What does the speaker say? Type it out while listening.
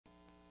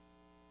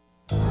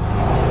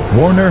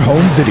Warner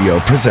Home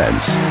Video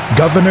presents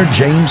Governor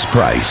James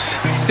Price.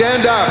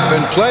 Stand up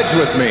and pledge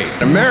with me.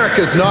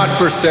 America's not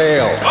for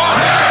sale.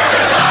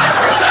 America's not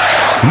for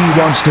sale. He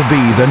wants to be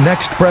the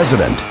next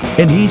president,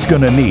 and he's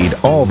gonna need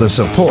all the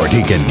support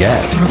he can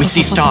get. We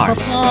see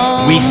stars.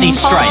 We see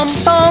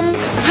stripes.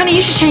 Honey,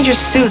 you should change your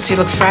suit so you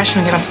look fresh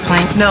when we get off the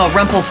plane. No,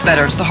 Rumpel's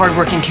better. It's the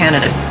hardworking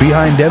candidate.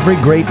 Behind every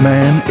great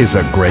man is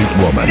a great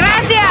woman.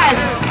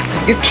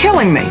 Gracias! You're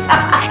killing me.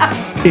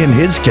 In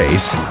his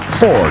case,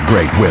 4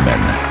 great women.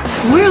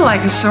 We're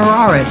like a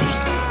sorority.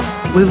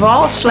 We've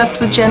all slept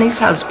with Jenny's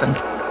husband.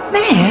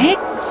 Meg?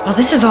 Well,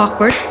 this is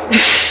awkward.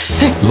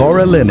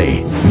 Laura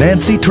Linney,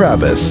 Nancy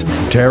Travis,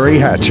 Terry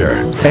Hatcher,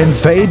 and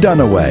Faye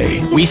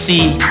Dunaway. We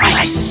see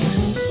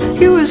Price.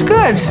 He was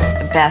good.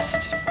 The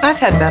best. I've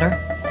had better.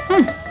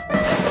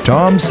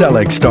 Tom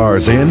Selleck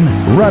stars in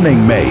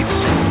Running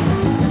Mates.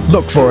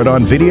 Look for it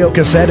on video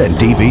cassette and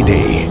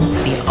DVD.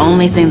 The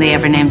only thing they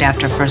ever named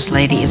after First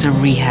Lady is a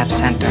rehab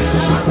center.